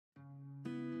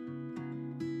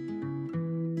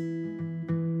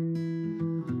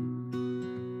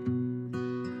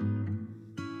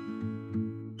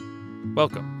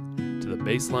Welcome to the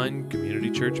Baseline Community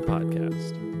Church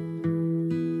Podcast.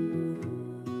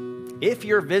 If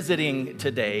you're visiting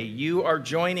today, you are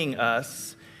joining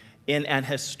us in an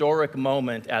historic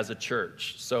moment as a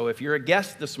church. So if you're a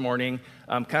guest this morning,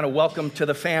 kind of welcome to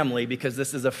the family, because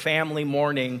this is a family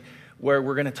morning where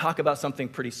we're going to talk about something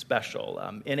pretty special.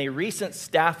 In a recent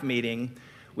staff meeting,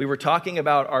 we were talking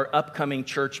about our upcoming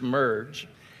church merge,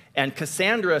 and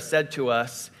Cassandra said to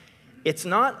us, it's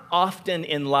not often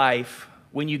in life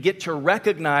when you get to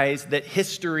recognize that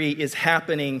history is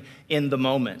happening in the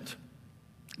moment.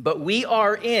 But we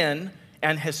are in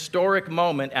an historic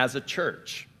moment as a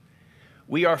church.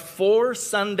 We are 4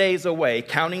 Sundays away,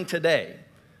 counting today,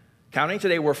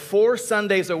 we're 4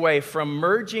 Sundays away from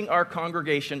merging our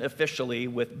congregation officially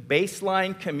with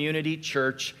Baseline Community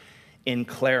Church in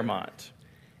Claremont.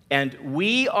 And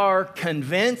we are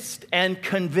convinced and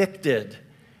convicted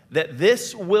that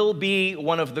this will be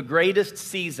one of the greatest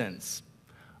seasons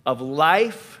of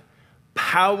life,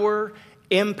 power,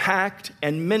 impact,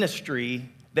 and ministry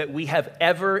that we have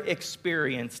ever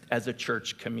experienced as a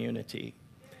church community.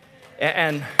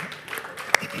 And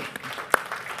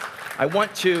I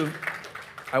want to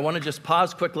just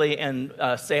pause quickly and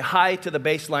say hi to the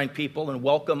Baseline people and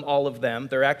welcome all of them.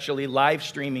 They're actually live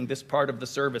streaming this part of the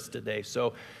service today.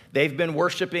 So they've been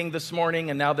worshiping this morning,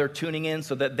 and now they're tuning in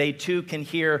so that they too can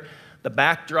hear the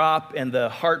backdrop and the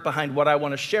heart behind what I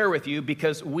want to share with you,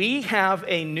 because we have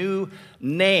a new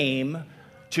name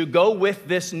to go with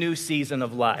this new season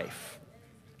of life.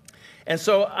 And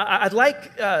so I'd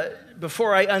like,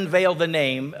 before I unveil the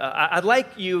name, I'd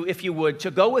like you, if you would,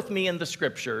 to go with me in the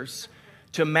scriptures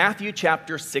to Matthew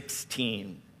chapter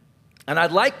 16. And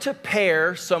I'd like to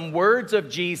pair some words of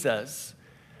Jesus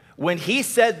when he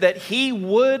said that he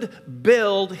would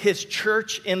build his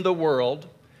church in the world.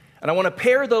 And I want to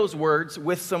pair those words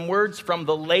with some words from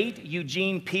the late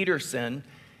Eugene Peterson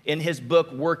in his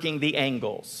book, Working the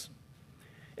Angles.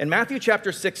 In Matthew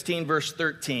chapter 16, verse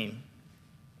 13,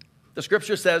 the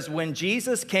scripture says, when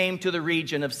Jesus came to the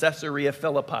region of Caesarea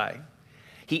Philippi,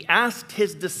 he asked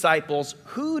his disciples,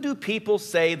 who do people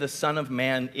say the Son of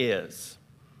Man is?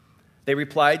 They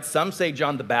replied, some say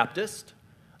John the Baptist,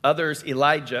 others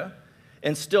Elijah,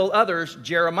 and still others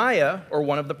Jeremiah or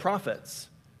one of the prophets.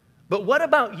 But what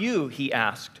about you, he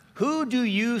asked, who do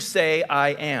you say I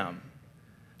am?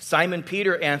 Simon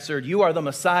Peter answered, you are the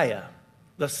Messiah,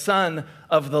 the Son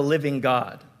of the living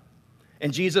God.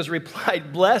 And Jesus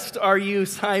replied, blessed are you,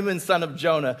 Simon, son of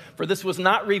Jonah, for this was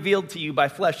not revealed to you by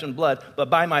flesh and blood, but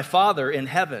by my Father in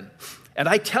heaven. And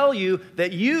I tell you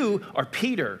that you are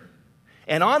Peter,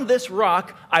 and on this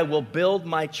rock I will build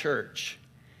my church,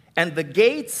 and the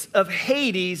gates of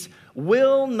Hades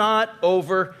will not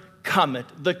overcome it.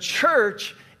 The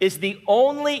church is the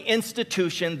only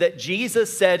institution that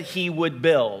Jesus said he would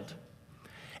build.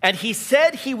 And he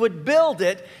said he would build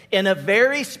it in a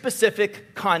very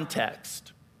specific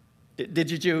context.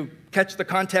 Did you catch the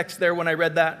context there when I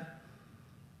read that?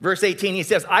 Verse 18, he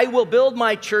says, I will build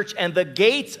my church and the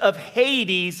gates of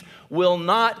Hades will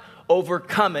not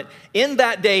overcome it. In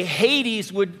that day,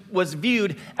 Hades was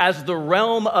viewed as the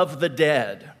realm of the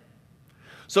dead.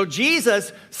 So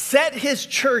Jesus set his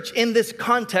church in this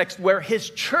context where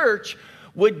his church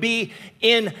would be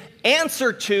in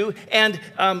answer to and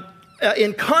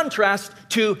in contrast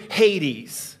to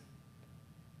Hades.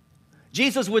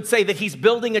 Jesus would say that he's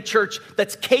building a church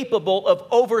that's capable of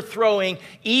overthrowing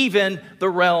even the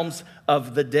realms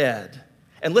of the dead.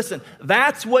 And listen,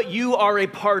 that's what you are a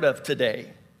part of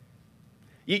today.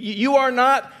 You are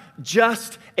not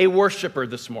just a worshiper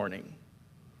this morning.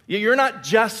 You're not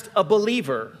just a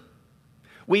believer.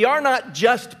 We are not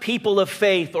just people of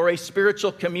faith or a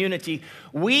spiritual community.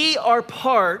 We are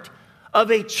part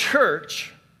of a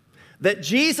church that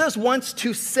Jesus wants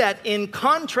to set in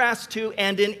contrast to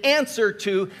and in answer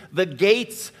to the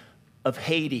gates of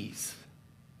Hades.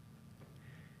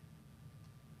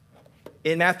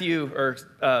 In Matthew,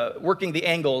 Working the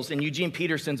Angles, in Eugene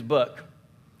Peterson's book,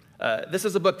 this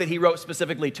is a book that he wrote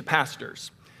specifically to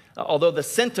pastors. Although the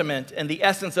sentiment and the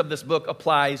essence of this book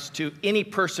applies to any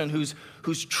person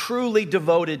who's truly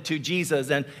devoted to Jesus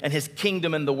and his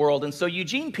kingdom in the world. And so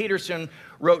Eugene Peterson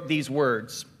wrote these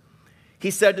words. He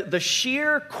said, the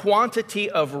sheer quantity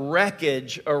of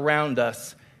wreckage around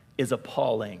us is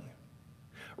appalling.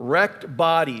 Wrecked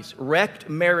bodies, wrecked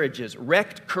marriages,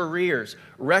 wrecked careers,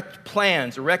 wrecked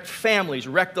plans, wrecked families,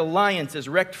 wrecked alliances,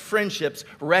 wrecked friendships,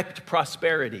 wrecked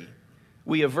prosperity.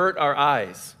 We avert our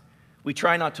eyes. We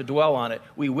try not to dwell on it.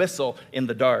 We whistle in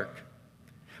the dark.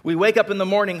 We wake up in the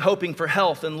morning hoping for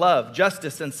health and love,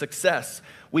 justice and success.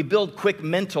 We build quick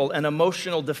mental and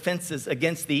emotional defenses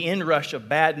against the inrush of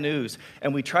bad news,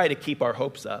 and we try to keep our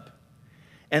hopes up.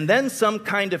 And then some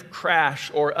kind of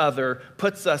crash or other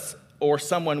puts us or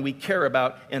someone we care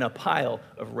about in a pile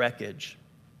of wreckage.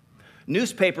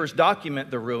 Newspapers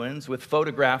document the ruins with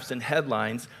photographs and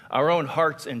headlines. Our own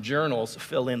hearts and journals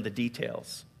fill in the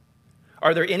details.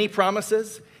 Are there any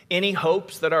promises, any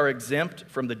hopes that are exempt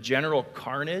from the general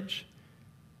carnage?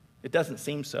 It doesn't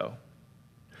seem so.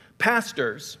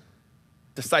 Pastors,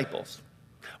 disciples,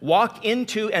 walk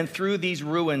into and through these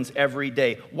ruins every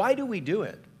day. Why do we do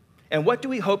it? And what do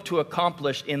we hope to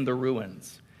accomplish in the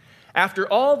ruins?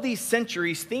 After all these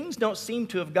centuries, things don't seem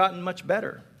to have gotten much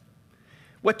better.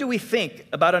 What do we think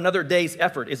about another day's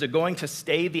effort? Is it going to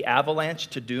stay the avalanche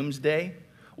to doomsday?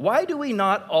 Why do we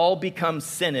not all become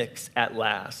cynics at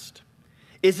last?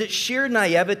 Is it sheer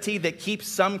naivety that keeps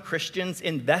some Christians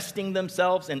investing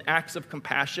themselves in acts of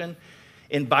compassion,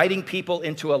 inviting people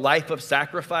into a life of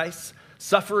sacrifice,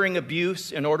 suffering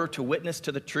abuse in order to witness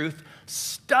to the truth,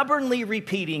 stubbornly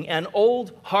repeating an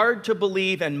old,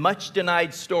 hard-to-believe and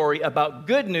much-denied story about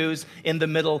good news in the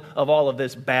middle of all of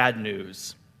this bad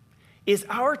news? Is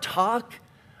our talk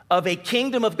of a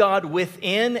kingdom of God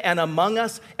within and among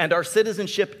us and our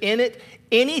citizenship in it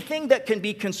anything that can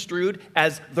be construed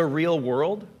as the real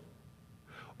world?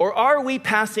 Or are we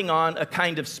passing on a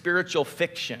kind of spiritual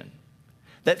fiction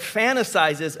that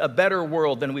fantasizes a better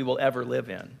world than we will ever live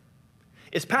in?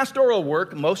 Is pastoral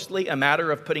work mostly a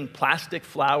matter of putting plastic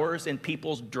flowers in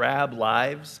people's drab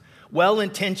lives,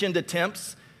 well-intentioned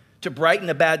attempts to brighten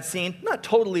a bad scene, not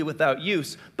totally without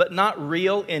use, but not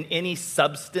real in any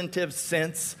substantive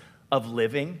sense of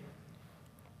living?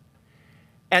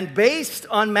 And based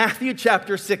on Matthew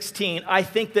chapter 16, I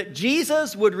think that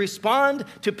Jesus would respond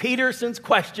to Peterson's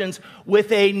questions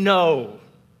with a no.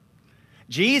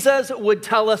 Jesus would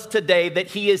tell us today that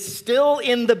he is still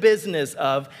in the business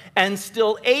of and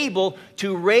still able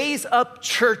to raise up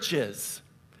churches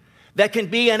that can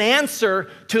be an answer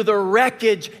to the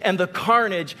wreckage and the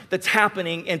carnage that's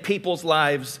happening in people's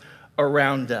lives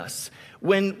around us.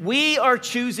 When we are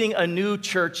choosing a new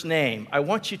church name, I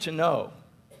want you to know,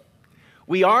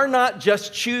 we are not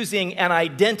just choosing an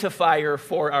identifier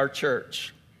for our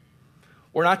church.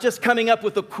 We're not just coming up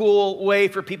with a cool way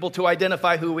for people to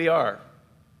identify who we are.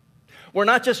 We're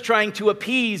not just trying to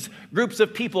appease groups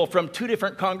of people from two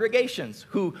different congregations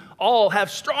who all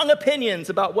have strong opinions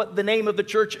about what the name of the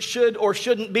church should or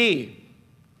shouldn't be.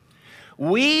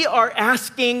 We are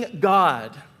asking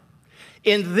God,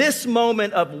 in this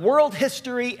moment of world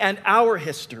history and our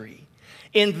history,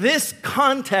 in this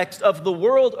context of the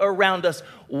world around us,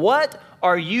 what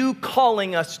are you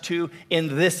calling us to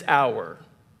in this hour?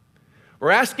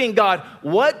 We're asking God,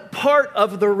 what part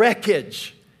of the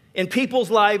wreckage in people's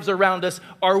lives around us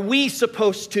are we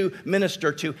supposed to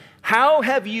minister to? How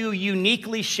have you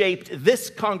uniquely shaped this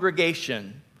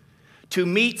congregation to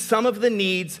meet some of the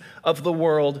needs of the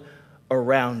world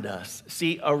around us?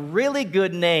 See, a really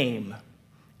good name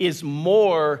is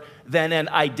more than an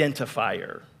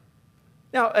identifier.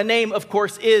 Now, a name, of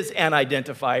course, is an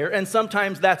identifier, and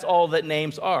sometimes that's all that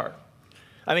names are.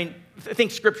 I mean,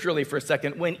 think scripturally for a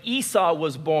second. When Esau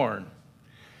was born,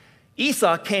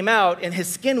 Esau came out and his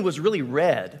skin was really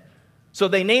red. So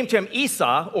they named him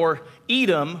Esau, or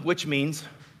Edom, which means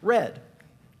red.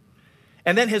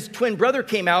 And then his twin brother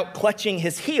came out clutching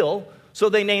his heel, so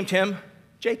they named him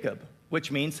Jacob,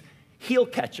 which means heel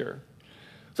catcher.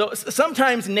 So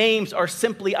sometimes names are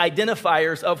simply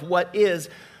identifiers of what is,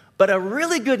 but a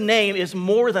really good name is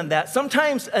more than that.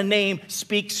 Sometimes a name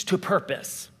speaks to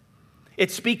purpose. It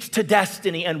speaks to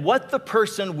destiny and what the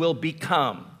person will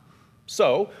become.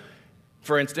 So,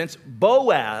 for instance,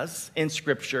 Boaz in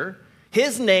Scripture,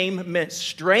 his name meant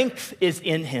strength is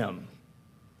in him.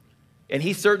 And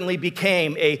he certainly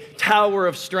became a tower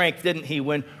of strength, didn't he,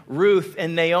 when Ruth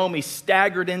and Naomi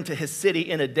staggered into his city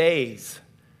in a daze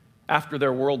after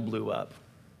their world blew up.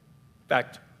 In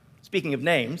fact, speaking of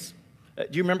names,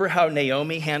 do you remember how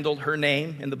Naomi handled her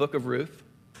name in the book of Ruth?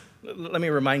 Let me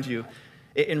remind you.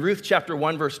 In Ruth chapter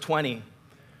 1, verse 20,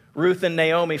 Ruth and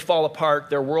Naomi fall apart,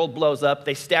 their world blows up,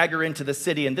 they stagger into the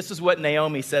city, and this is what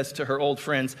Naomi says to her old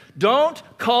friends: "Don't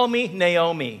call me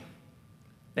Naomi."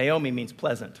 Naomi means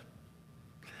pleasant.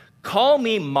 "Call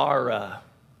me Mara."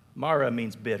 Mara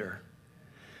means bitter.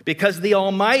 "Because the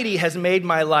Almighty has made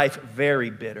my life very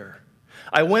bitter.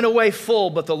 I went away full,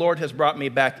 but the Lord has brought me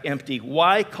back empty.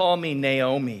 Why call me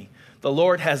Naomi? The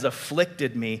Lord has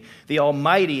afflicted me. The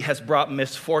Almighty has brought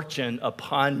misfortune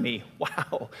upon me."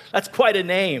 Wow, that's quite a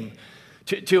name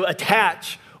to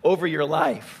attach over your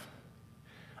life.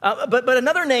 But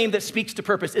another name that speaks to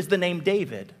purpose is the name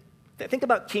David. Think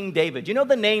about King David. You know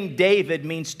the name David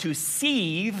means to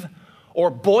seethe or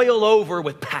boil over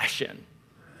with passion.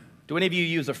 Do any of you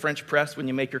use a French press when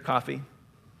you make your coffee?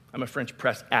 I'm a French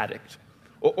press addict.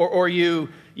 Or you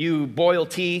boil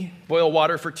tea, boil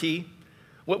water for tea.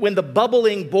 When the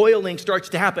bubbling, boiling starts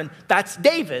to happen, that's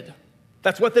David.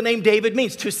 That's what the name David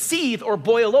means, to seethe or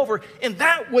boil over. And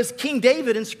that was King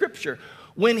David in Scripture.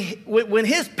 When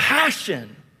his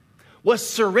passion was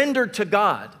surrendered to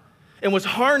God and was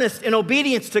harnessed in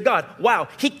obedience to God, wow,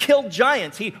 he killed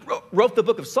giants. He wrote the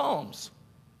book of Psalms.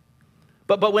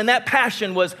 But when that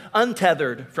passion was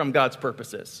untethered from God's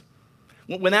purposes,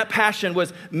 when that passion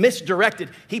was misdirected,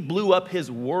 he blew up his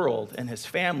world and his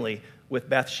family with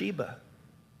Bathsheba.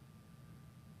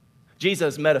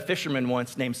 Jesus met a fisherman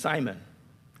once named Simon.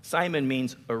 Simon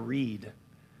means a reed.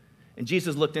 And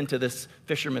Jesus looked into this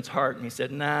fisherman's heart and he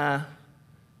said, nah,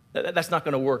 that's not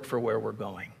going to work for where we're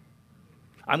going.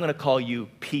 I'm going to call you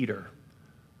Peter,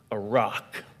 a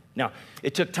rock. Now,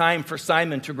 it took time for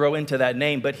Simon to grow into that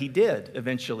name, but he did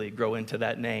eventually grow into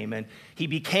that name. And he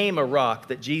became a rock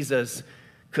that Jesus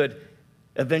could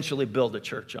eventually build a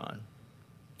church on.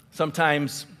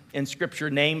 Sometimes in Scripture,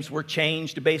 names were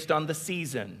changed based on the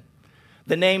season.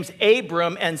 The names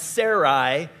Abram and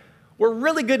Sarai were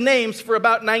really good names for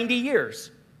about 90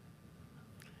 years.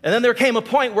 And then there came a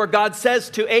point where God says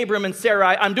to Abram and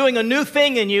Sarai, I'm doing a new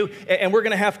thing in you, and we're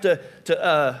going to have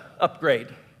to upgrade.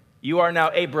 You are now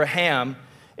Abraham,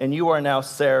 and you are now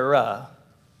Sarah.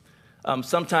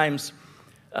 Sometimes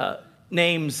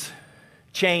names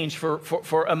change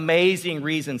for amazing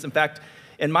reasons. In fact,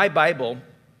 in my Bible,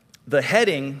 the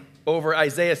heading over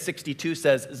Isaiah 62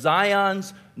 says,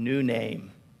 Zion's new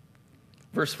name.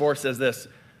 Verse 4 says this,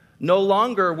 no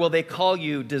longer will they call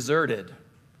you deserted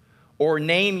or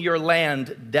name your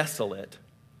land desolate,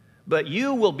 but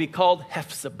you will be called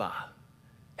Hephzibah.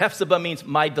 Hephzibah means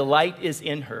my delight is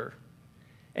in her.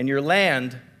 And your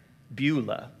land,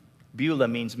 Beulah. Beulah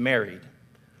means married.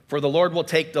 For the Lord will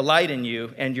take delight in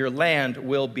you, and your land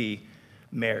will be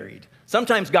married.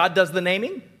 Sometimes God does the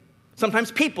naming.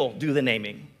 Sometimes people do the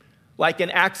naming. Like in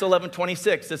Acts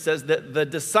 11:26, it says that the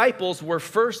disciples were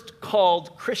first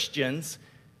called Christians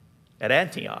at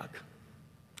Antioch.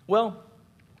 Well,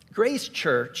 Grace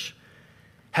Church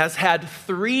has had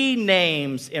 3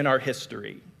 names in our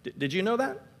history. Did you know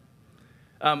that?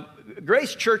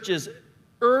 Grace Church's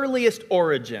earliest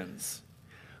origins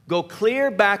go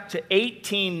clear back to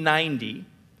 1890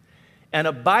 and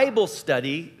a Bible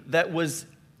study that was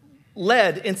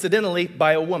led, incidentally,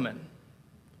 by a woman.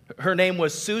 Her name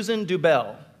was Susan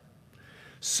Dubell.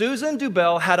 Susan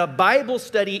Dubell had a Bible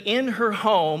study in her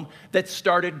home that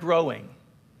started growing.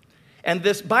 And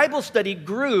this Bible study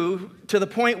grew to the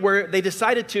point where they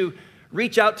decided to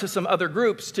reach out to some other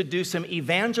groups to do some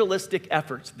evangelistic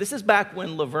efforts. This is back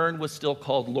when Laverne was still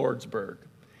called Lordsburg.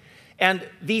 And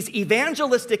these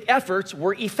evangelistic efforts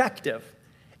were effective.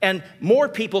 And more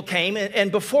people came,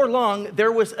 and before long,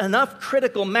 there was enough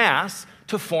critical mass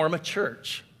to form a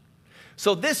church.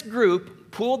 So this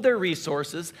group pooled their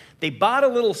resources. They bought a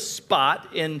little spot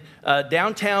in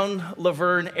downtown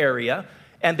Laverne area,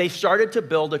 and they started to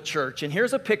build a church. And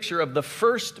here's a picture of the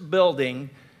first building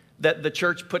that the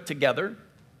church put together.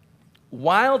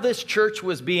 While this church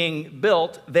was being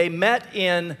built, they met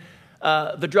in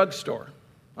the drugstore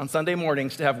on Sunday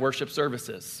mornings to have worship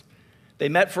services. They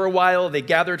met for a while, they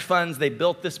gathered funds, they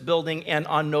built this building, and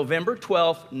on November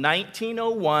 12th,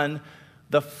 1901,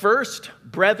 the First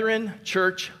Brethren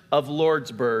Church of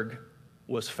Lordsburg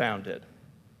was founded.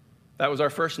 That was our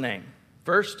first name,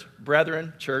 First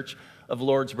Brethren Church of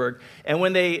Lordsburg. And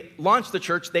when they launched the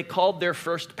church, they called their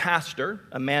first pastor,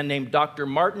 a man named Dr.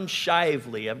 Martin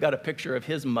Shively. I've got a picture of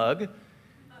his mug,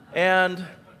 and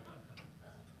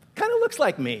kind of looks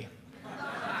like me.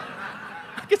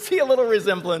 I can see a little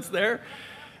resemblance there.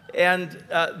 And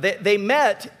they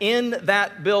met in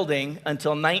that building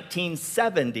until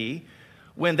 1970,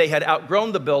 when they had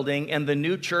outgrown the building and the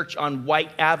new church on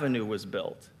White Avenue was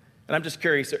built. And I'm just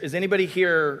curious, is anybody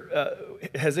here,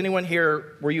 has anyone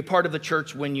here, were you part of the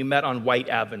church when you met on White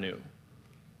Avenue?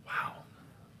 Wow,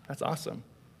 that's awesome.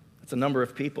 That's a number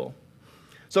of people.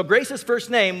 So Grace's first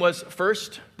name was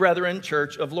First Brethren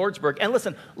Church of Lordsburg. And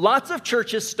listen, lots of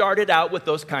churches started out with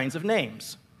those kinds of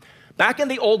names. Back in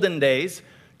the olden days,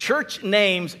 church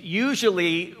names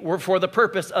usually were for the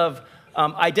purpose of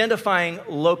identifying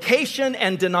location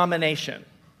and denomination.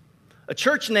 A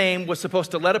church name was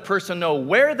supposed to let a person know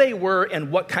where they were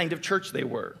and what kind of church they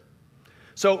were.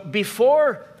 So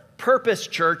before Purpose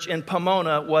Church in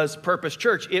Pomona was Purpose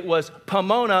Church, it was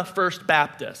Pomona First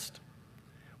Baptist.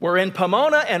 We're in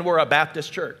Pomona and we're a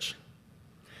Baptist church.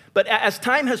 But as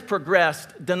time has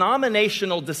progressed,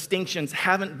 denominational distinctions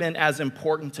haven't been as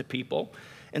important to people.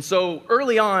 And so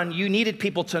early on, you needed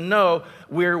people to know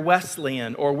we're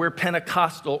Wesleyan, or we're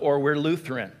Pentecostal, or we're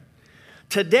Lutheran.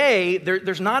 Today,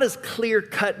 there's not as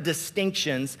clear-cut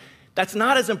distinctions. That's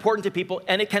not as important to people,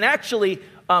 and it can actually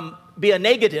be a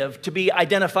negative to be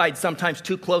identified sometimes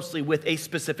too closely with a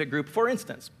specific group. For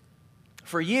instance,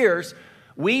 for years,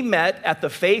 we met at the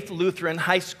Faith Lutheran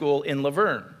High School in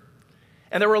Laverne.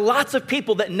 And there were lots of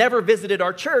people that never visited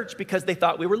our church because they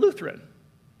thought we were Lutheran.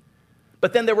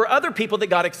 But then there were other people that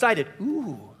got excited.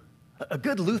 Ooh, a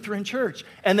good Lutheran church.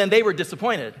 And then they were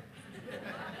disappointed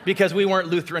because we weren't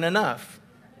Lutheran enough.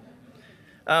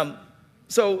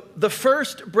 So the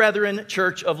First Brethren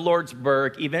Church of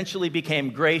Lordsburg eventually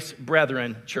became Grace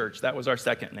Brethren Church. That was our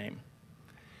second name.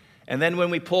 And then when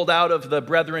we pulled out of the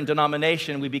Brethren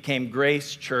denomination, we became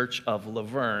Grace Church of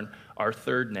Laverne, our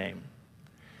third name.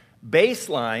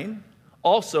 Baseline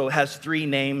also has three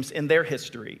names in their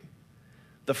history.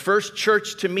 The first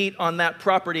church to meet on that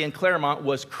property in Claremont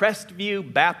was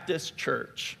Crestview Baptist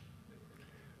Church.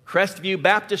 Crestview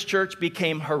Baptist Church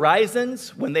became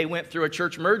Horizons when they went through a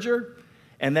church merger,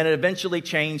 and then it eventually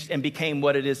changed and became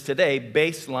what it is today,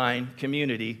 Baseline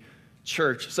Community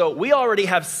Church. So we already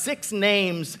have 6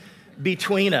 names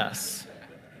between us.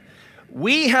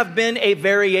 We have been a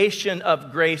variation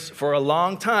of Grace for a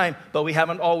long time, but we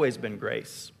haven't always been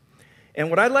Grace. And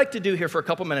what I'd like to do here for a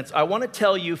couple minutes, I want to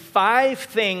tell you 5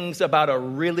 things about a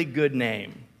really good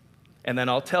name, and then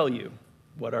I'll tell you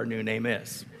what our new name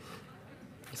is.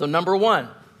 So number 1,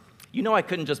 you know I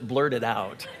couldn't just blurt it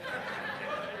out.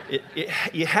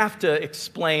 You have to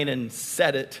explain and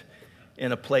set it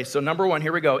in a place. So number 1,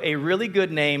 here we go. A really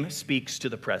good name speaks to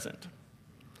the present.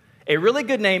 A really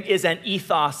good name is an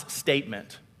ethos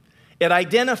statement. It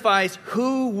identifies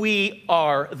who we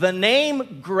are. The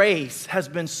name Grace has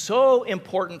been so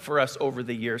important for us over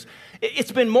the years.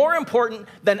 It's been more important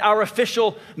than our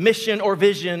official mission or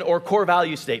vision or core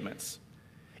value statements.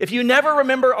 If you never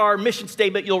remember our mission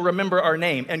statement, you'll remember our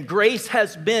name. And Grace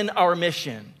has been our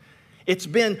mission. It's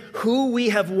been who we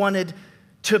have wanted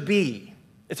to be.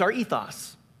 It's our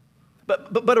ethos.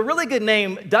 But a really good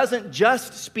name doesn't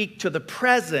just speak to the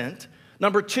present.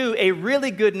 Number 2, a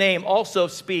really good name also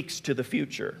speaks to the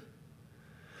future.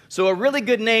 So a really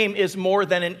good name is more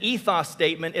than an ethos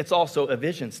statement, it's also a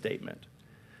vision statement.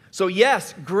 So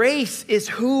yes, Grace is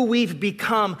who we've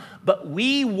become, but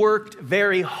we worked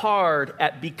very hard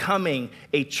at becoming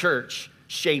a church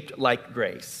shaped like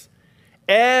Grace.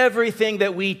 Everything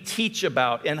that we teach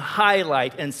about and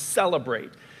highlight and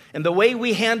celebrate, and the way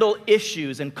we handle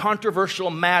issues and controversial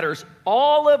matters,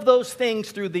 all of those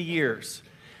things through the years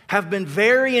have been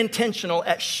very intentional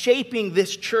at shaping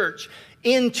this church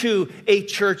into a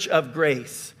church of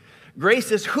grace.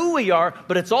 Grace is who we are,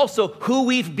 but it's also who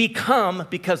we've become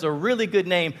because a really good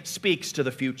name speaks to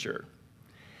the future.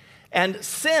 And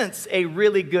since a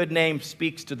really good name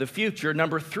speaks to the future,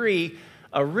 number 3,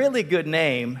 a really good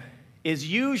name is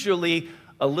usually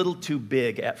a little too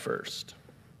big at first.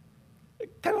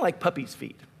 Kind of like puppy's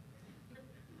feet.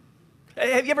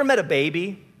 Have you ever met a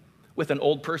baby with an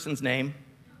old person's name?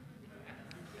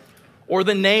 Or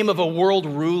the name of a world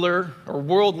ruler or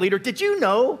world leader? Did you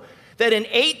know that in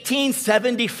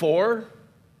 1874,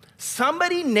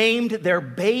 somebody named their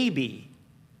baby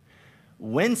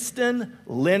Winston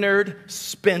Leonard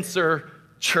Spencer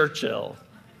Churchill?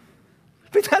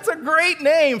 But that's a great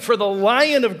name for the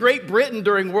Lion of Great Britain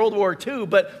during World War II,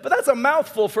 but that's a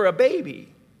mouthful for a baby.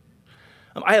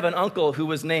 I have an uncle who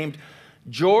was named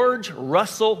George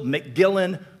Russell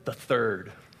McGillen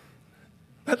III.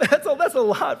 That's a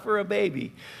lot for a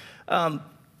baby.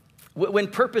 When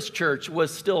Purpose Church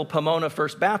was still Pomona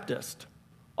First Baptist,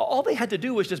 all they had to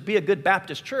do was just be a good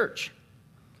Baptist church.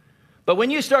 But when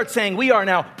you start saying we are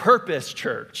now Purpose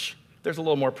Church, there's a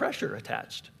little more pressure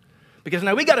attached. Because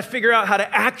now we got to figure out how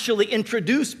to actually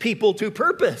introduce people to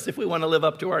purpose if we want to live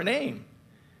up to our name.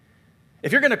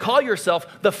 If you're going to call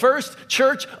yourself the First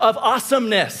Church of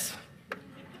Awesomeness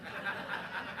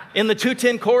in the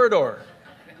 210 corridor,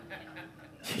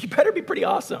 you better be pretty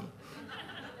awesome.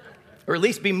 Or at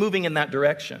least be moving in that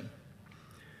direction.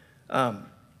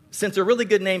 Since a really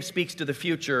good name speaks to the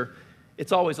future,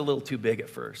 it's always a little too big at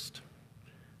first.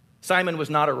 Simon was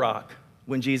not a rock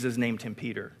when Jesus named him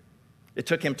Peter. It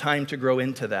took him time to grow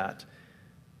into that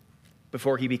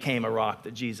before he became a rock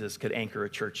that Jesus could anchor a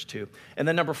church to. And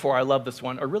then number 4, I love this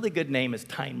one. A really good name is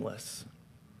timeless.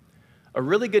 A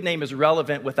really good name is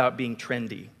relevant without being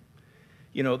trendy.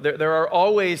 You know, there are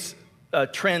always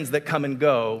trends that come and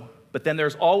go, but then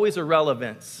there's always a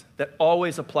relevance that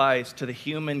always applies to the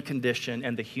human condition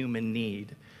and the human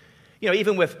need.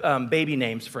 Even with baby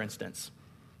names, for instance.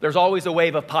 There's always a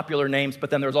wave of popular names, but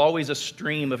then there's always a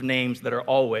stream of names that are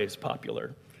always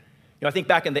popular. I think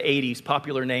back in the 80s,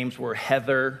 popular names were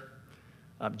Heather,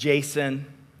 Jason,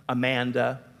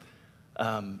 Amanda.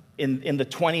 In the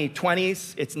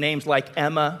 2020s, it's names like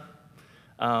Emma,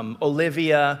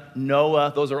 Olivia,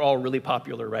 Noah. Those are all really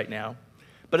popular right now.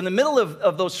 But in the middle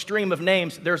of those stream of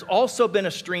names, there's also been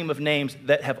a stream of names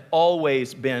that have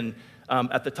always been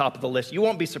at the top of the list. You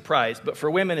won't be surprised, but for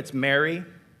women, it's Mary,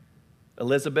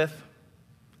 Elizabeth,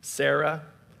 Sarah,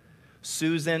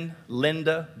 Susan,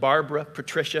 Linda, Barbara,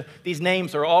 Patricia. These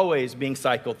names are always being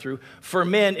cycled through. For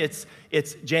men, it's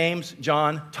James,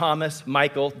 John, Thomas,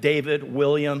 Michael, David,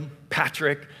 William,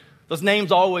 Patrick. Those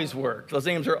names always work. Those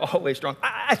names are always strong.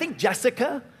 I think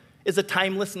Jessica is a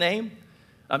timeless name.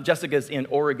 Jessica's in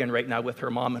Oregon right now with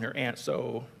her mom and her aunt,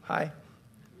 so hi.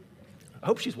 I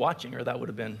hope she's watching, or that would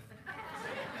have been.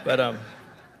 But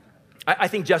I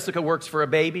think Jessica works for a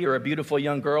baby or a beautiful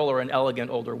young girl or an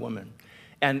elegant older woman.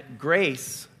 And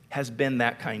Grace has been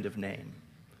that kind of name.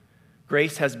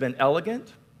 Grace has been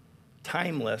elegant,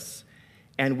 timeless,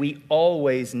 and we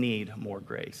always need more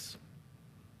grace.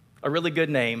 A really good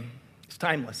name is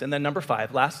timeless. And then number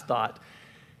 5, last thought,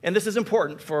 and this is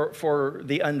important for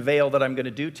the unveil that I'm going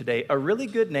to do today. A really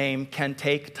good name can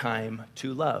take time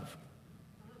to love.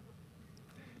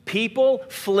 People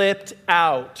flipped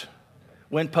out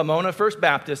when Pomona First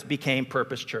Baptist became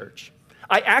Purpose Church.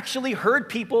 I actually heard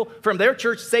people from their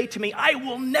church say to me, I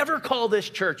will never call this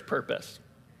church Purpose.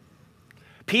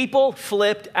 People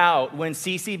flipped out when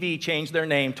CCV changed their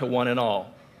name to One and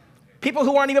All. People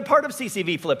who aren't even part of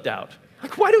CCV flipped out.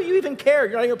 Like, why do you even care?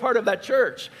 You're not even part of that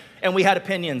church. And we had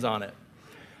opinions on it.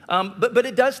 But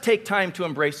it does take time to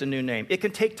embrace a new name. It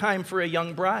can take time for a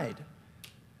young bride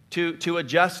to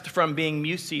adjust from being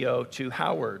Musio to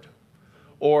Howard,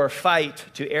 or Fight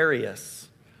to Arius,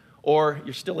 or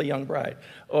you're still a young bride,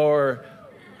 or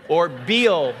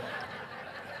Beal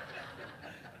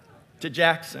to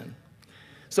Jackson.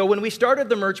 So when we started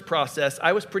the merge process,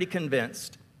 I was pretty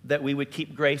convinced that we would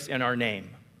keep Grace in our name.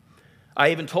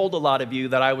 I even told a lot of you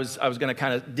that I was going to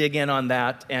kind of dig in on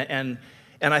that, and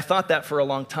I thought that for a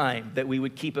long time, that we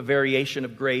would keep a variation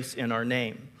of Grace in our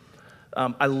name.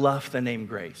 I love the name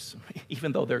Grace,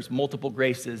 even though there's multiple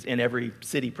Graces in every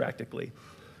city practically.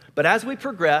 But as we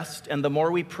progressed and the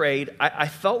more we prayed, I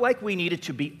felt like we needed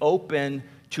to be open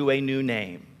to a new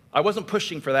name. I wasn't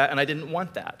pushing for that, and I didn't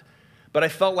want that. But I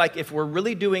felt like if we're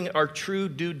really doing our true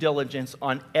due diligence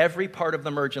on every part of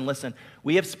the merge, and listen,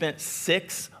 we have spent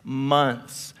 6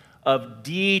 months of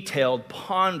detailed,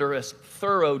 ponderous,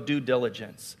 thorough due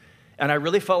diligence. And I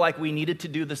really felt like we needed to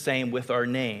do the same with our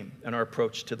name and our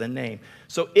approach to the name.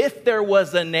 So if there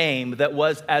was a name that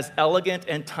was as elegant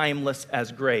and timeless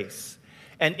as Grace,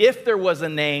 and if there was a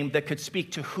name that could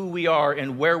speak to who we are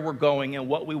and where we're going and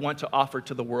what we want to offer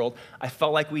to the world, I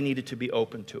felt like we needed to be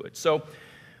open to it. So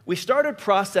we started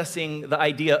processing the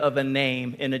idea of a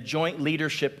name in a joint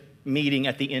leadership meeting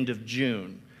at the end of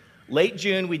June. Late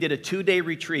June, we did a 2-day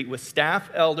retreat with staff,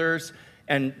 elders,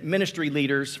 and ministry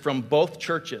leaders from both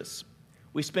churches.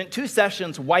 We spent 2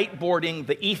 sessions whiteboarding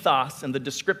the ethos and the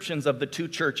descriptions of the 2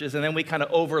 churches, and then we kind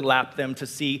of overlapped them to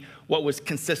see what was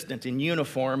consistent and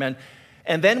uniform.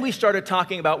 And then we started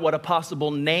talking about what a possible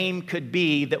name could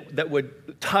be that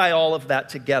would tie all of that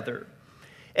together.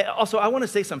 Also, I want to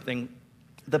say something.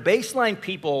 The Baseline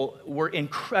people were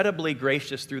incredibly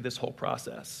gracious through this whole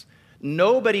process.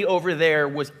 Nobody over there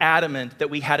was adamant that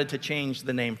we had to change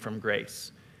the name from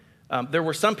Grace. There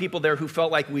were some people there who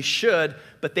felt like we should,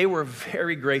 but they were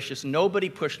very gracious. Nobody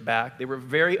pushed back. They were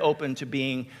very open to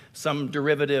being some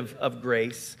derivative of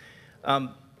Grace.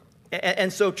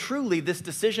 And so truly, this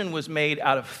decision was made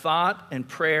out of thought and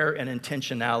prayer and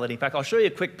intentionality. In fact, I'll show you a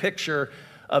quick picture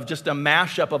of just a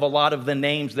mashup of a lot of the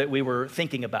names that we were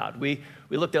thinking about. We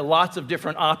looked at lots of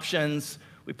different options.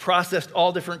 We processed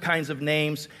all different kinds of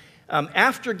names.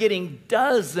 After getting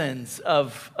dozens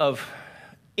of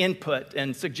input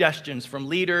and suggestions from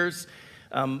leaders,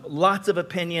 lots of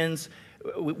opinions,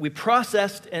 we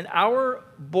processed, and our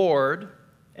board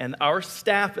and our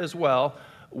staff as well,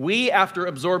 we, after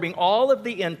absorbing all of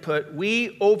the input,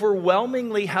 we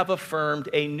overwhelmingly have affirmed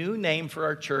a new name for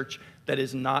our church that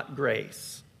is not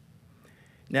Grace.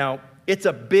 Now, it's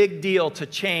a big deal to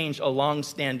change a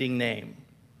long-standing name.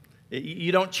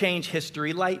 You don't change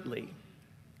history lightly.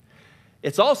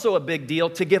 It's also a big deal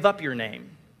to give up your name.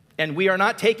 And we are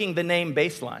not taking the name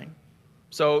Baseline.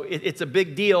 So it's a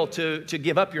big deal to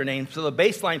give up your name. So the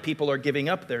Baseline people are giving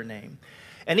up their name.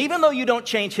 And even though you don't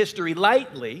change history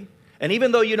lightly, and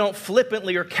even though you don't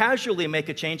flippantly or casually make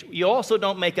a change, you also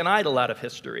don't make an idol out of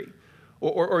history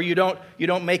or you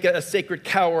don't make a sacred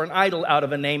cow or an idol out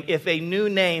of a name if a new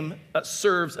name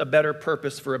serves a better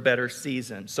purpose for a better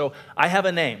season. So I have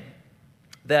a name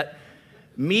that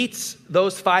meets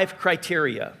those 5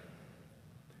 criteria.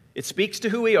 It speaks to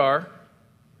who we are.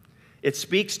 It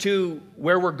speaks to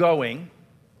where we're going.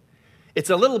 It's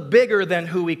a little bigger than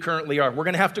who we currently are. We're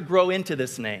going to have to grow into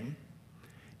this name.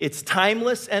 It's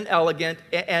timeless and elegant,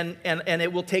 and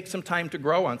it will take some time to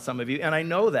grow on some of you, and I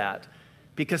know that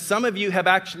because some of you have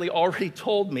actually already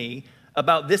told me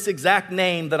about this exact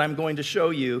name that I'm going to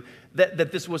show you,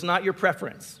 that this was not your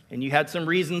preference, and you had some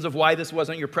reasons of why this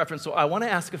wasn't your preference. So I want to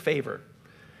ask a favor.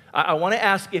 I want to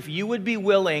ask if you would be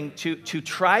willing to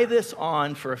try this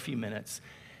on for a few minutes,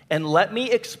 and let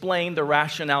me explain the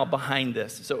rationale behind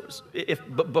this. So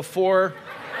before...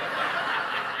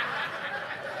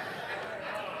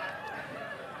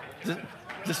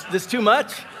 This too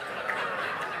much?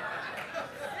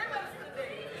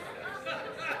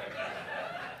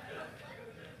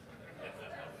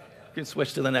 You can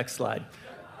switch to the next slide.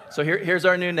 So here's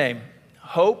our new name,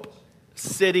 Hope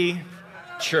City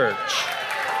Church.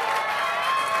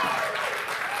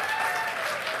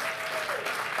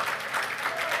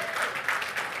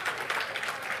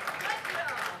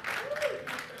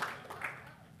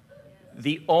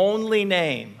 The only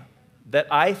name that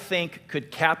I think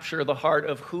could capture the heart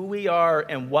of who we are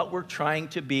and what we're trying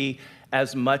to be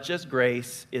as much as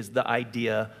grace is the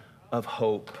idea of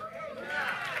hope.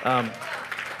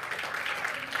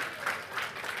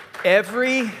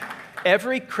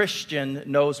 Every Christian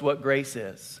knows what grace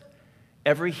is.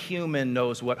 Every human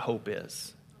knows what hope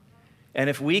is. And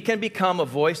if we can become a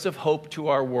voice of hope to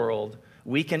our world,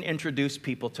 we can introduce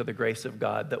people to the grace of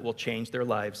God that will change their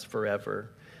lives forever.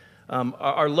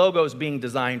 Our logo is being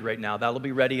designed right now. That'll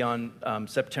be ready on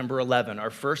September 11. Our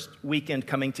first weekend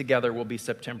coming together will be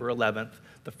September 11th,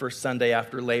 the first Sunday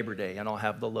after Labor Day, and I'll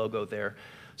have the logo there.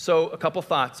 So a couple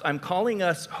thoughts. I'm calling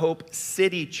us Hope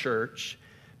City Church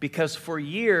because for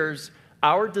years,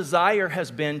 our desire has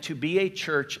been to be a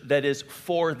church that is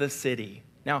for the city.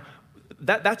 Now,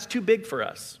 that's too big for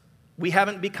us. We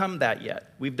haven't become that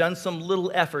yet. We've done some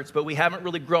little efforts, but we haven't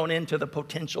really grown into the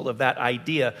potential of that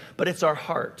idea, but it's our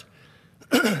heart.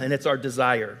 And it's our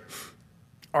desire.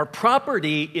 Our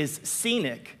property is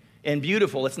scenic and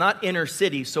beautiful. It's not inner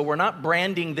city, so we're not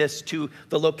branding this to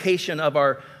the location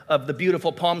of the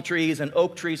beautiful palm trees and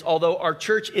oak trees, although our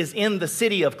church is in the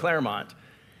city of Claremont,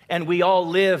 and we all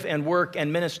live and work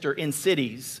and minister in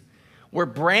cities. We're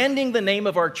branding the name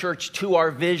of our church to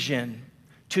our vision,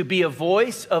 to be a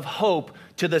voice of hope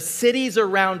to the cities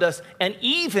around us and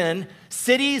even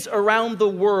cities around the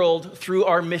world through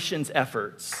our missions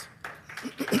efforts.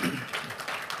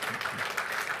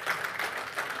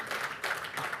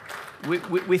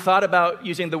 We thought about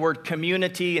using the word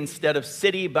community instead of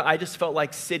city, but I just felt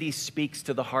like city speaks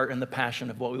to the heart and the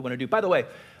passion of what we want to do. By the way,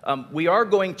 we are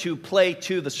going to play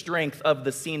to the strength of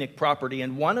the scenic property,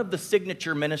 and one of the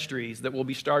signature ministries that we'll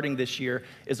be starting this year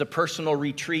is a personal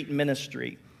retreat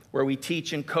ministry where we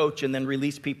teach and coach and then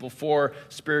release people for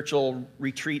spiritual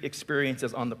retreat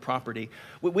experiences on the property.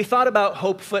 We thought about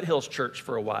Hope Foothills Church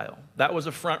for a while. That was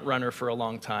a front runner for a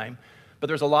long time, but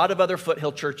there's a lot of other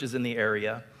foothill churches in the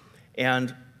area.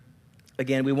 And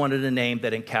again, we wanted a name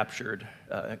that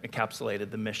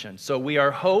encapsulated the mission. So we are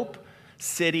Hope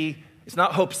City. It's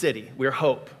not Hope City. We're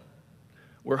Hope.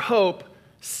 We're Hope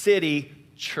City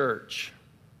Church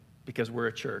because we're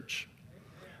a church.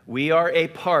 We are a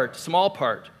part, small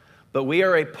part, but we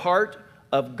are a part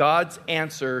of God's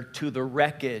answer to the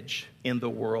wreckage in the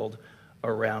world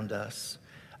around us.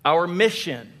 Our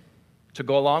mission, to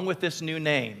go along with this new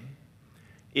name,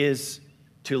 is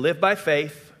to live by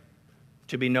faith,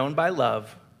 to be known by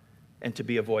love, and to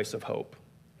be a voice of hope.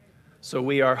 So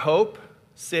we are Hope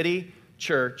City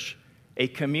Church, a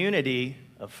community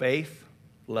of faith,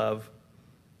 love,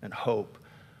 and hope.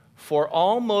 For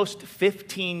almost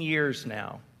 15 years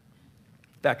now,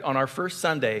 in fact, on our first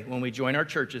Sunday, when we join our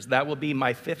churches, that will be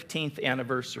my 15th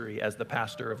anniversary as the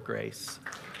pastor of Grace.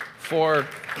 For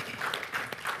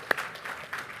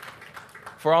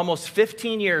almost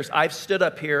 15 years, I've stood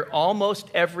up here almost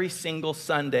every single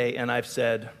Sunday, and I've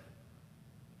said,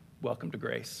 welcome to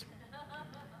Grace.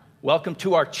 Welcome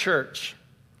to our church,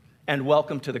 and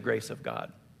welcome to the grace of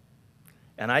God.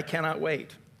 And I cannot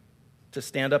wait to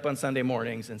stand up on Sunday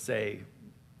mornings and say,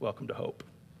 welcome to Hope.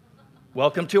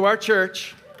 Welcome to our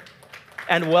church,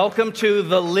 and welcome to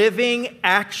the living,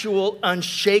 actual,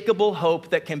 unshakable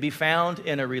hope that can be found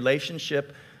in a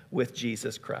relationship with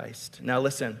Jesus Christ. Now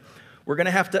listen, we're going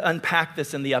to have to unpack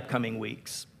this in the upcoming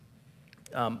weeks.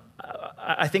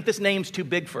 I think this name's too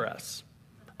big for us.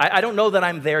 I don't know that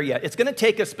I'm there yet. It's going to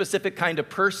take a specific kind of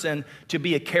person to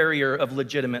be a carrier of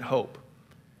legitimate hope.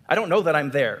 I don't know that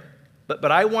I'm there,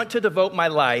 but I want to devote my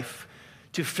life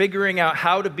to figuring out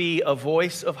how to be a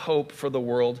voice of hope for the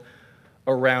world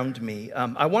around me.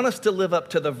 I want us to live up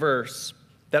to the verse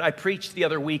that I preached the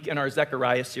other week in our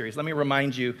Zechariah series. Let me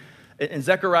remind you, in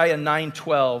Zechariah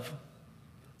 9:12,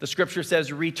 the scripture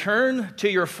says, "Return to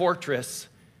your fortress,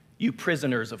 you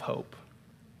prisoners of hope."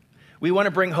 We want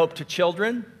to bring hope to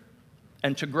children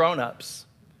and to grown-ups,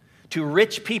 to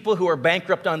rich people who are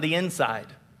bankrupt on the inside,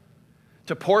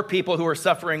 to poor people who are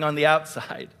suffering on the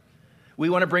outside. We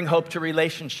want to bring hope to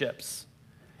relationships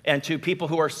and to people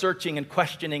who are searching and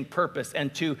questioning purpose,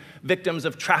 and to victims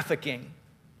of trafficking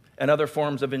and other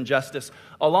forms of injustice,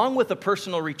 along with a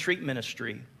personal retreat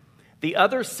ministry. The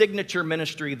other signature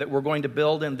ministry that we're going to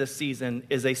build in this season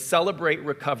is a Celebrate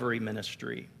Recovery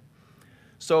ministry.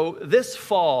 So this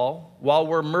fall, while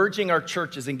we're merging our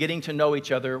churches and getting to know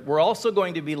each other, we're also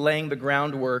going to be laying the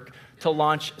groundwork to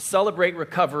launch Celebrate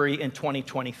Recovery in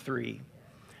 2023.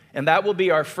 And that will be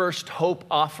our first hope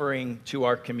offering to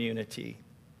our community.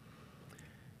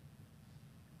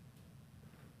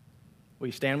 Will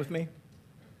you stand with me?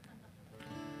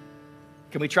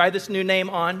 Can we try this new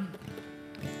name on?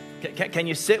 Can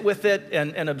you sit with it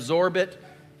and absorb it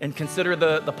and consider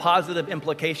the positive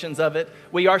implications of it?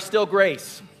 We are still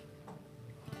Grace.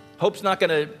 Hope's not going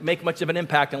to make much of an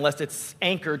impact unless it's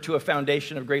anchored to a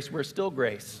foundation of grace. We're still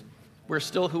Grace. We're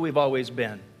still who we've always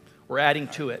been. We're adding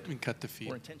to it. And cut the feed.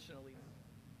 We're intentionally.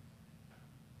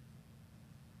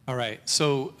 All right,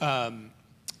 so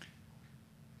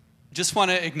just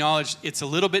want to acknowledge it's a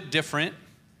little bit different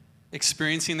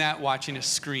experiencing that watching a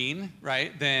screen,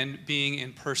 right, than being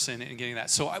in person and getting that.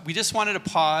 So we just wanted to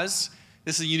pause.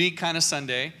 This is a unique kind of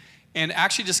Sunday, and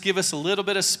actually just give us a little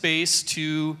bit of space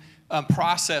to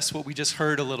process what we just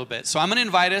heard a little bit. So I'm going to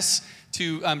invite us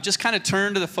to just kind of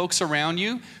turn to the folks around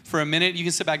you for a minute. You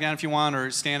can sit back down if you want,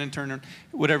 or stand and turn, or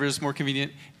whatever is more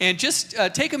convenient. And just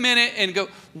take a minute and go,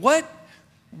 what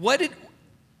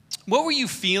were you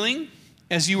feeling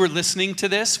as you were listening to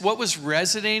this? What was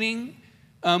resonating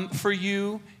for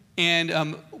you?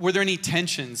 And were there any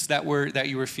tensions that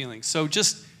you were feeling? So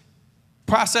just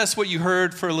process what you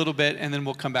heard for a little bit, and then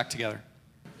we'll come back together.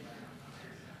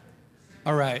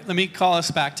 All right, let me call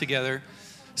us back together.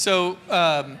 So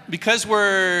because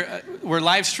we're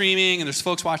live streaming, and there's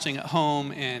folks watching at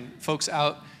home and folks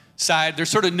outside, there's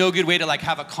sort of no good way to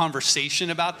have a conversation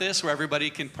about this where everybody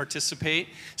can participate.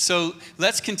 So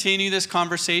let's continue this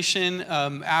conversation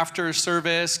after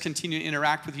service, continue to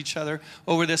interact with each other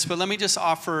over this. But let me just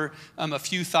offer a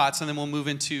few thoughts, and then we'll move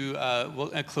into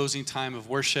a closing time of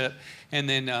worship. And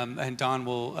then and Don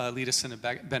will lead us in a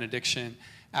benediction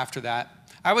after that.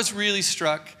 I was really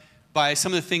struck by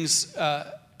some of the things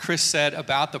Chris said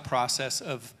about the process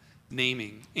of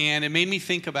naming. And it made me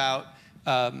think about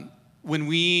when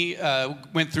we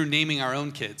went through naming our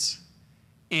own kids.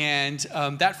 And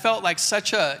that felt like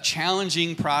such a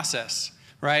challenging process,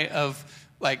 right? Of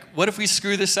what if we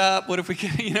screw this up? What if we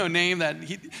can, name that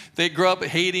they grow up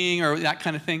hating, or that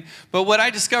kind of thing? But what I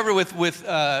discovered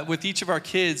with each of our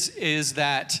kids is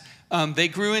that they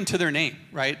grew into their name,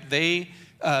 right? They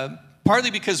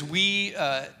partly because we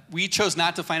chose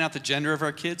not to find out the gender of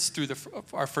our kids through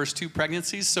our first two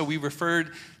pregnancies, so we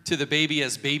referred to the baby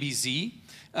as Baby Z.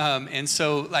 And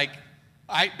so,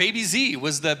 Baby Z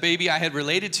was the baby I had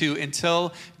related to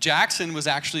until Jackson was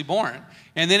actually born.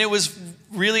 And then it was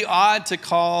really odd to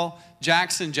call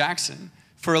Jackson Jackson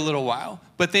for a little while.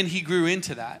 But then he grew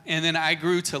into that. And then I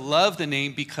grew to love the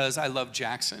name because I love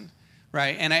Jackson,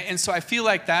 right? And so I feel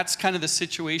like that's kind of the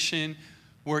situation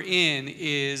we're in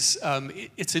is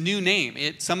it's a new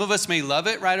name. Some of us may love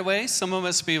it right away. Some of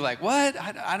us may be like, what?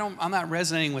 I'm not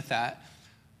resonating with that.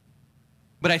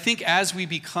 But I think as we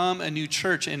become a new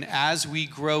church and as we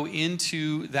grow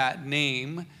into that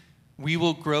name, we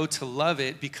will grow to love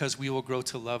it because we will grow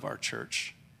to love our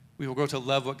church. We will grow to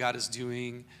love what God is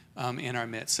doing in our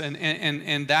midst.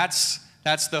 And that's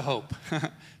the hope.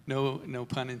 No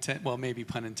pun intended. Well, maybe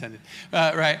pun intended,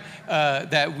 right?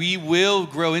 That we will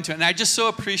grow into it. And I just so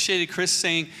appreciated Chris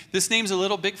saying, this name's a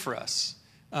little big for us.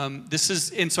 And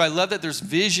so I love that there's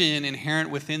vision inherent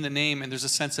within the name, and there's a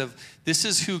sense of this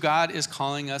is who God is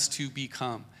calling us to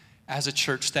become as a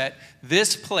church, that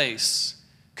this place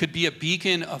could be a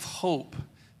beacon of hope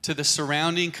to the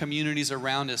surrounding communities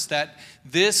around us, that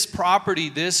this property,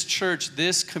 this church,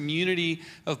 this community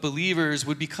of believers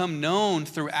would become known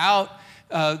throughout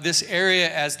this area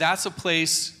as that's a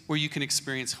place where you can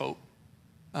experience hope.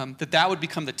 That would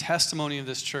become the testimony of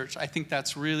this church. I think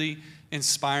that's really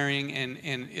inspiring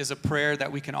and is a prayer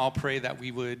that we can all pray that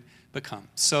we would become.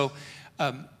 So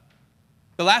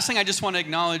the last thing I just want to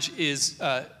acknowledge is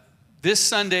this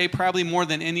Sunday, probably more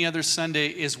than any other Sunday,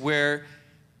 is where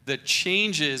the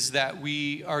changes that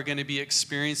we are going to be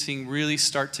experiencing really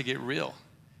start to get real,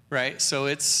 right? So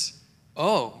it's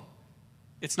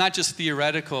not just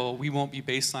theoretical, we won't be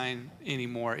Baseline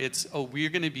anymore. It's, we're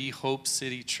going to be Hope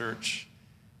City Church.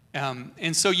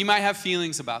 And so you might have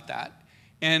feelings about that.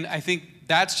 And I think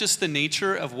that's just the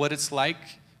nature of what it's like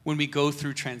when we go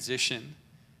through transition.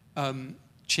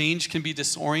 Change can be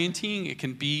disorienting, it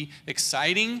can be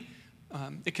exciting,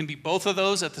 it can be both of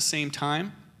those at the same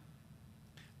time.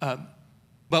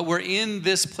 But we're in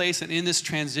this place and in this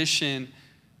transition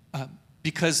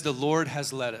because the Lord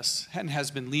has led us and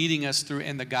has been leading us through,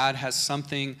 and that God has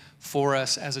something for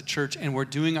us as a church, and we're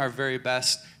doing our very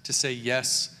best to say,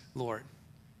 yes, Lord.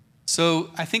 So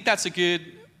I think that's a good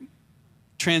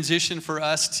transition for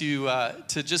us to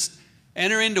just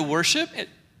enter into worship.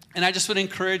 And I just would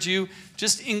encourage you,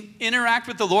 just interact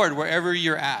with the Lord wherever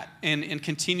you're at, and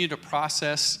continue to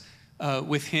process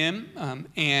with Him.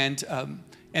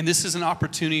 And this is an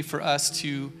opportunity for us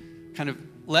to kind of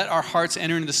let our hearts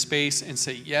enter into space and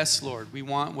say, yes, Lord, we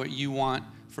want what you want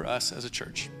for us as a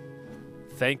church.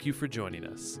 Thank you for joining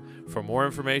us. For more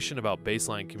information about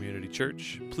Baseline Community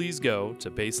Church, please go to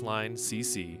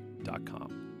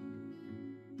baselinecc.com.